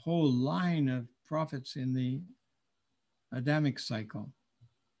whole line of prophets in the Adamic cycle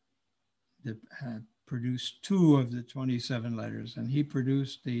that had produced 2 of the 27 letters, and he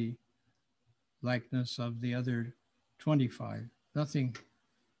produced the likeness of the other 25. Nothing.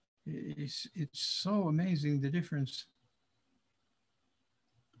 It's so amazing, the difference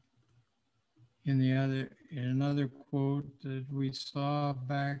in another quote that we saw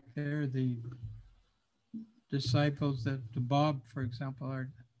back there, the disciples that the Bab, for example, are,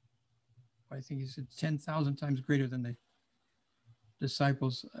 I think he said 10,000 times greater than the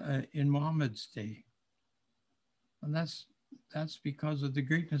disciples in Muhammad's day. And that's because of the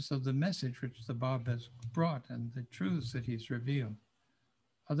greatness of the message which the Bab has brought and the truths that he's revealed.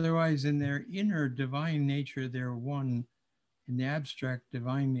 Otherwise, in their inner divine nature, they're one. In the abstract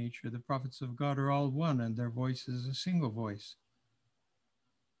divine nature, the prophets of God are all one, and their voice is a single voice.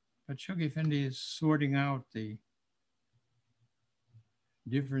 But Shoghi Effendi is sorting out the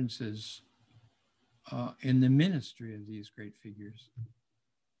differences in the ministry of these great figures.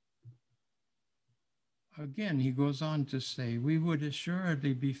 Again, he goes on to say, we would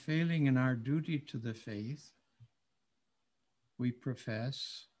assuredly be failing in our duty to the faith we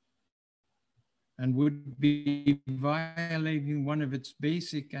profess, and would be violating one of its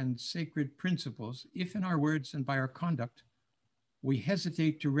basic and sacred principles if in our words and by our conduct we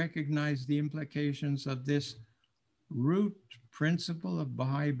hesitate to recognize the implications of this root principle of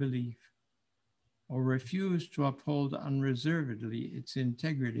Baha'i belief, or refuse to uphold unreservedly its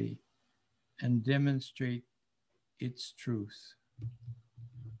integrity and demonstrate its truth.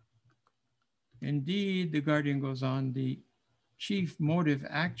 Indeed, the Guardian goes on, the chief motive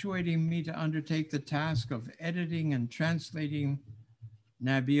actuating me to undertake the task of editing and translating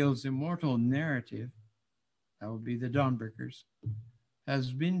Nabil's immortal narrative, that would be the Dawnbreakers,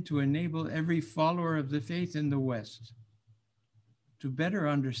 has been to enable every follower of the faith in the West to better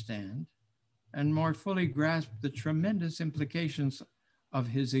understand and more fully grasp the tremendous implications of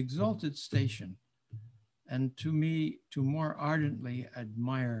his exalted station, and to me to more ardently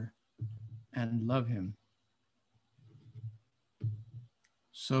admire and love him.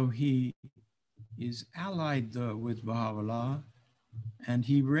 So he is allied with Baha'u'llah, and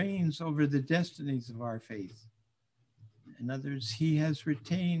he reigns over the destinies of our faith. In other words, he has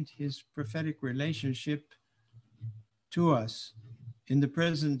retained his prophetic relationship to us in the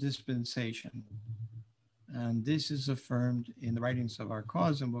present dispensation. And this is affirmed in the writings of our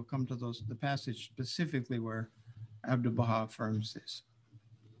cause, and we'll come to the passage specifically where Abdu'l-Baha affirms this.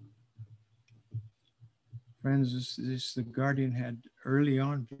 Friends, this the Guardian had early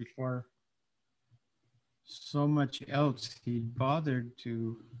on, before so much else, he bothered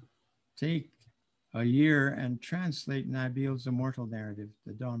to take a year and translate Nabil's immortal narrative,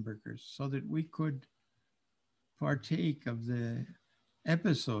 the Dawnbreakers, so that we could partake of the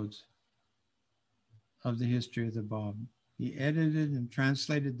episodes of the history of the Bab. He edited and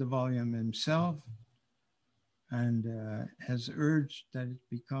translated the volume himself and has urged that it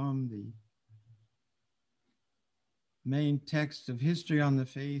become the main text of history on the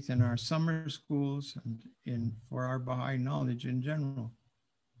faith in our summer schools and for our Baha'i knowledge in general.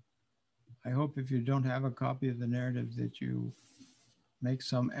 I hope if you don't have a copy of the narrative that you make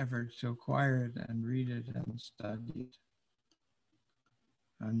some effort to acquire it and read it and study it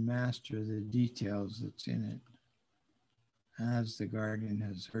and master the details that's in it, as the Guardian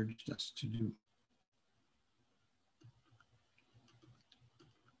has urged us to do.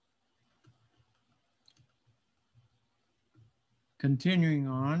 Continuing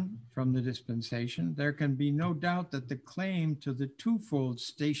on from the dispensation, there can be no doubt that the claim to the twofold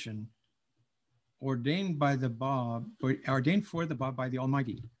station ordained by the Bab, or ordained for the Bab by the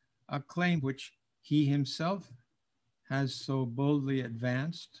Almighty, a claim which he himself has so boldly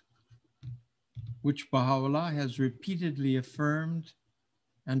advanced, which Baha'u'llah has repeatedly affirmed,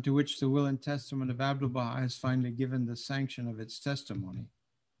 and to which the will and testament of Abdu'l-Baha has finally given the sanction of its testimony.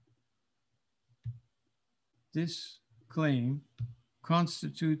 This claim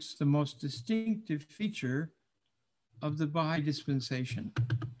constitutes the most distinctive feature of the Baha'i dispensation,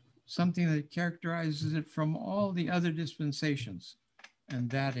 something that characterizes it from all the other dispensations, and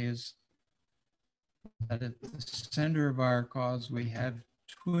that is that at the center of our cause we have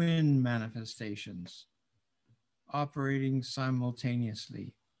twin manifestations operating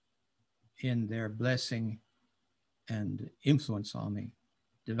simultaneously in their blessing and influence on the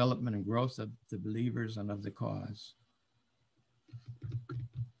development and growth of the believers and of the cause.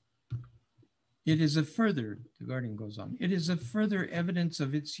 It is a further, the Guardian goes on, it is a further evidence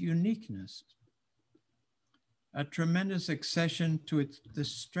of its uniqueness, a tremendous accession to the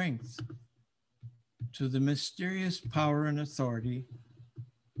strength, to the mysterious power and authority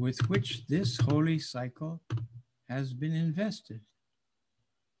with which this holy cycle has been invested.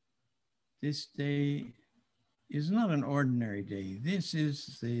 This day is not an ordinary day. This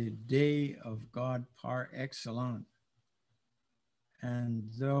is the day of God par excellence. And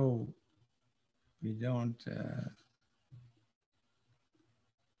though we don't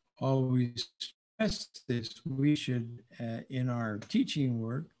always stress this, we should, in our teaching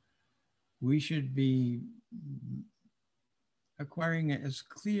work, we should be acquiring as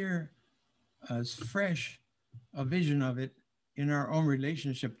clear, as fresh a vision of it in our own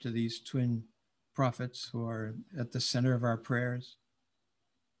relationship to these twin prophets who are at the center of our prayers,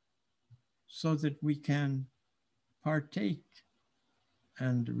 so that we can partake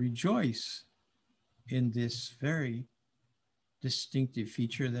and rejoice in this very distinctive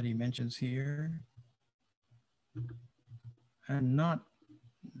feature that he mentions here, and not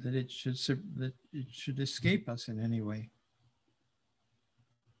that it should escape us in any way.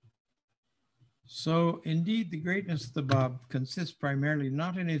 So indeed, the greatness of the Bab consists primarily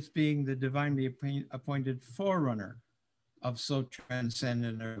not in its being the divinely appointed forerunner of so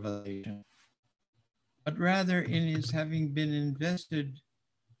transcendent a revelation, but rather in his having been invested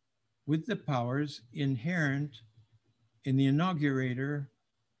with the powers inherent in the inaugurator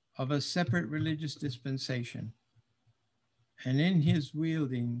of a separate religious dispensation, and in his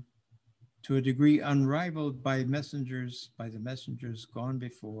wielding to a degree unrivaled by the messengers gone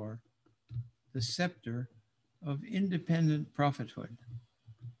before, the scepter of independent prophethood.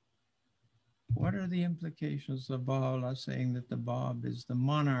 What are the implications of Baha'u'llah saying that the Bab is the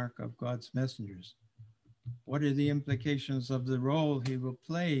monarch of God's messengers? What are the implications of the role he will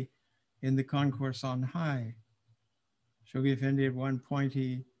play in the concourse on high? Shoghi Effendi, at one point,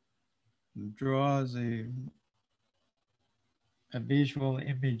 he draws a visual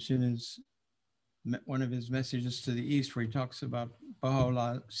image in one of his messages to the East, where he talks about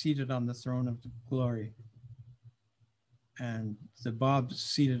Baha'u'llah seated on the throne of glory and the Bab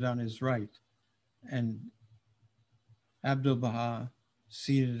seated on his right, and Abdu'l-Baha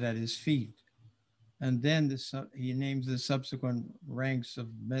seated at his feet. And then he names the subsequent ranks of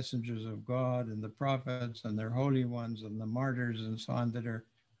messengers of God and the prophets and their holy ones and the martyrs and so on that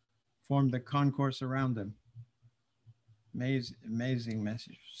form the concourse around them. Amazing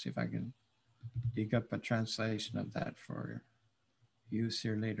message. See if I can dig up a translation of that for use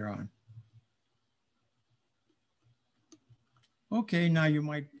here later on. Okay, now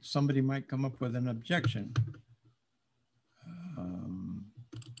somebody might come up with an objection.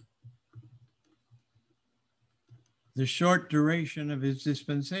 The short duration of his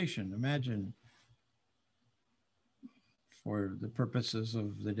dispensation. Imagine, for the purposes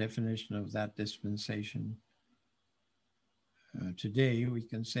of the definition of that dispensation, today we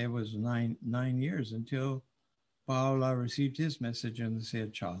can say it was nine years until Baha'u'llah received his message in the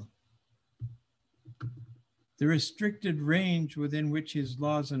Sayyid Chal. The restricted range within which his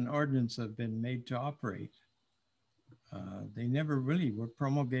laws and ordinances have been made to operate, they never really were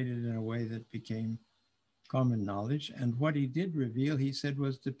promulgated in a way that became common knowledge. And what he did reveal, he said,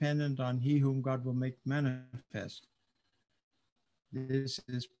 was dependent on he whom God will make manifest. This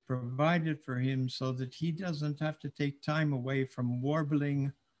is provided for him so that he doesn't have to take time away from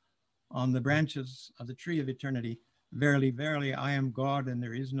warbling on the branches of the tree of eternity. Verily, verily, I am God and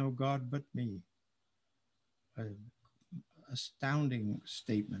there is no God but me. An astounding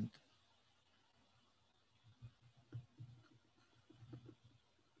statement.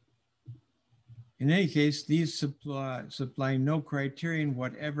 In any case, these supply no criterion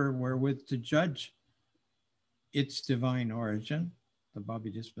whatever wherewith to judge its divine origin, the Babi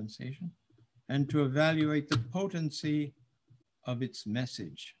dispensation, and to evaluate the potency of its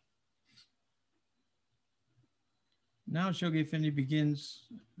message. Now Shoghi Effendi begins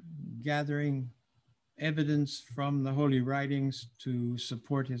gathering evidence from the holy writings to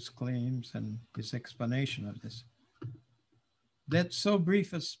support his claims and his explanation of this. That so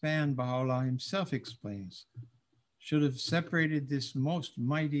brief a span, Baha'u'llah himself explains, should have separated this most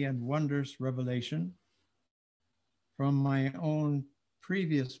mighty and wondrous revelation from my own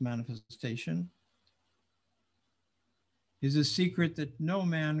previous manifestation is a secret that no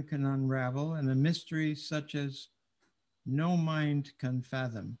man can unravel and a mystery such as no mind can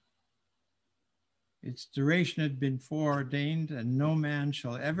fathom. Its duration had been foreordained and no man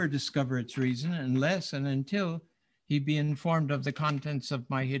shall ever discover its reason unless and until he be informed of the contents of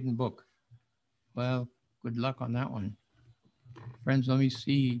my hidden book. Well, good luck on that one. Friends, let me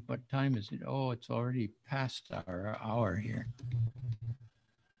see, what time is it? Oh, it's already past our hour here.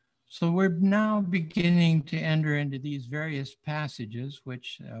 So we're now beginning to enter into these various passages,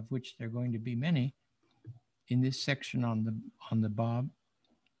 of which there are going to be many, in this section on the Bab,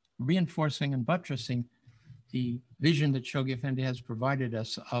 reinforcing and buttressing the vision that Shoghi Effendi has provided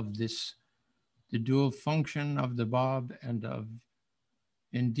us of this, the dual function of the Bab and of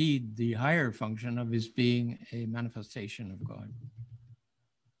indeed the higher function of his being a manifestation of God.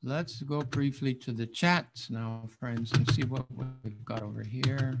 Let's go briefly to the chats now, friends, and see what we've got over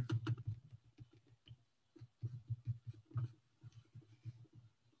here.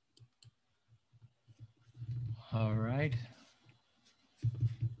 All right.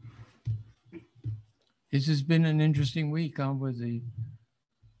 This has been an interesting week with the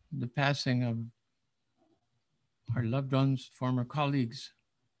passing of our loved ones, former colleagues.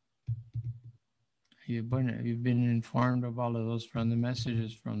 You've been informed of all of those from the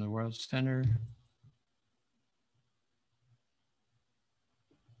messages from the World Center.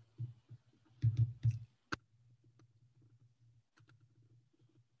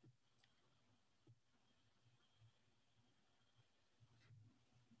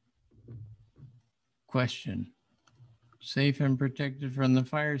 Question: safe and protected from the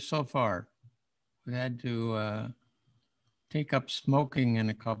fire so far? We had to take up smoking in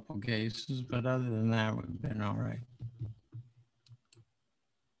a couple cases, but other than that, we've been all right.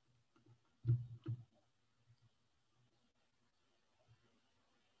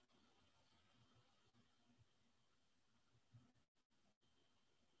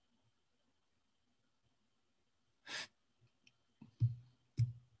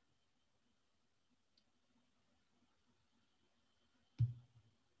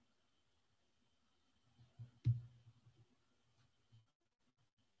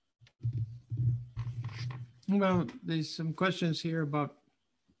 Well, there's some questions here about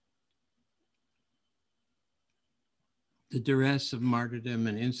the duress of martyrdom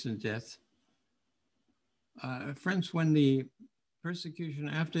and instant death. Friends, when the persecution,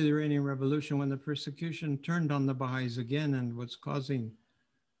 after the Iranian Revolution, when the persecution turned on the Baha'is again and was causing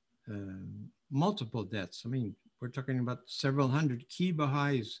multiple deaths, I mean, we're talking about several hundred key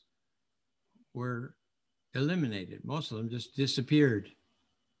Baha'is were eliminated. Most of them just disappeared.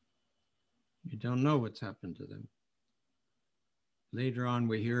 You don't know what's happened to them. Later on,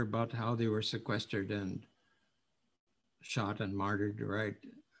 we hear about how they were sequestered and shot and martyred, right,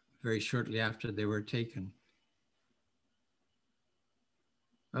 very shortly after they were taken.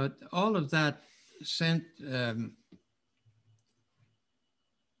 But all of that sent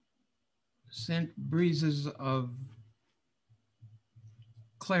breezes of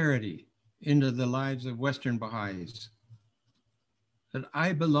clarity into the lives of Western Baha'is. That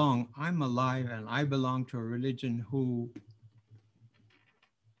I'm alive and I belong to a religion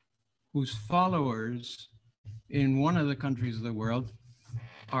whose followers in one of the countries of the world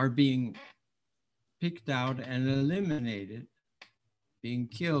are being picked out and eliminated being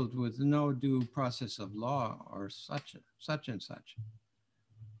killed with no due process of law or such and such.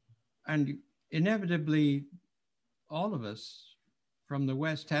 And inevitably, all of us from the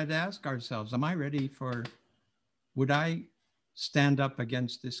West had to ask ourselves, am I ready for, would I stand up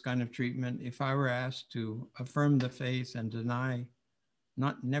against this kind of treatment if I were asked to affirm the faith and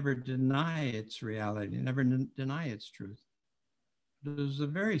never deny its reality, never deny its truth? It was a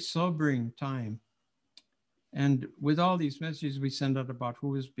very sobering time. And with all these messages we send out about who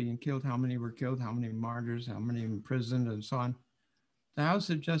was being killed, how many were killed, how many martyrs, how many imprisoned, and so on, the House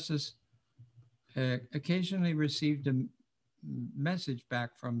of Justice occasionally received a message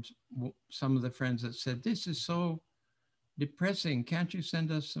back from some of the friends that said, this is so depressing. Can't you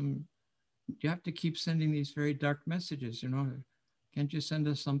send us some, you have to keep sending these very dark messages, you know? Can't you send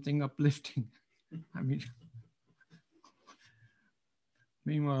us something uplifting? I mean,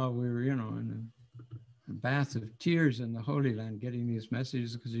 meanwhile, we were, you know, in a bath of tears in the Holy Land getting these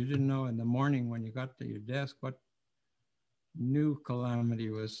messages because you didn't know in the morning when you got to your desk what new calamity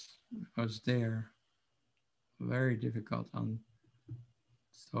was there. Very difficult on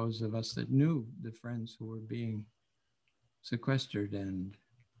those of us that knew the friends who were being sequestered and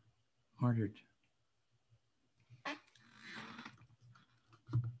martyred.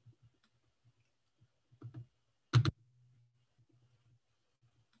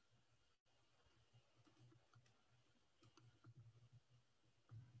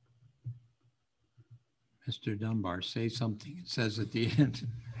 Mr. Dunbar, say something, it says at the end.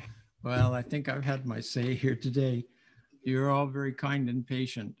 Well, I think I've had my say here today. You're all very kind and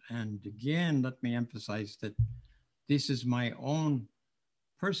patient. And again, let me emphasize that this is my own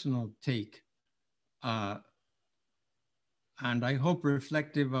personal take. And I hope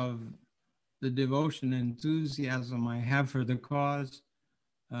reflective of the devotion and enthusiasm I have for the cause,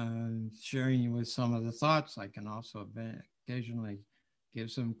 sharing you with some of the thoughts. I can also occasionally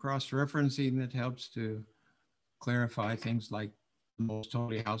give some cross-referencing that helps to clarify things like the most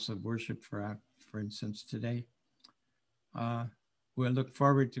holy house of worship, for instance, today. We'll look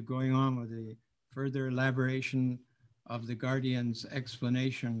forward to going on with the further elaboration of the Guardian's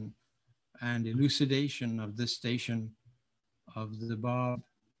explanation and elucidation of this station of the Bob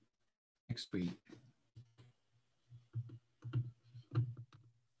next week.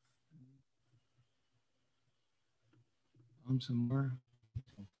 Some more?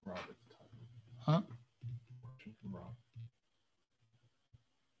 Huh?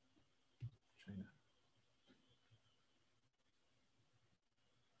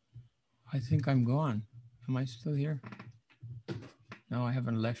 I think I'm gone. Am I still here? No, I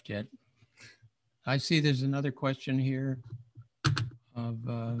haven't left yet. I see there's another question here of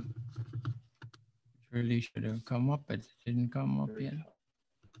really should have come up, but it didn't come up yet.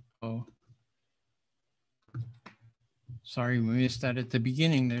 Oh, sorry, we missed that at the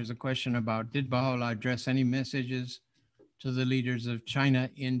beginning. There's a question about, did Baha'u'llah address any messages to the leaders of China,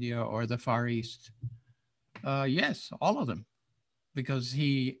 India, or the Far East? Yes, all of them, because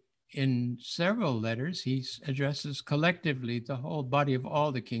he, in several letters, he addresses collectively the whole body of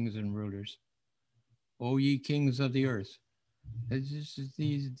all the kings and rulers. O ye kings of the earth.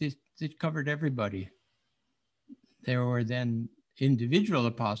 It covered everybody. There were then individual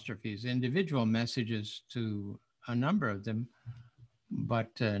apostrophes, individual messages to a number of them, but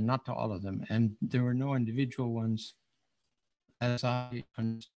not to all of them. And there were no individual ones, as I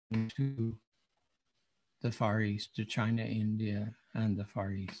understand, to the Far East, to China, India, and the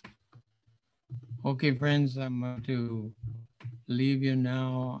Far East. Okay, friends, I'm going to leave you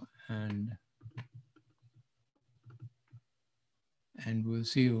now, and we'll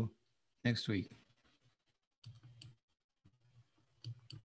see you next week.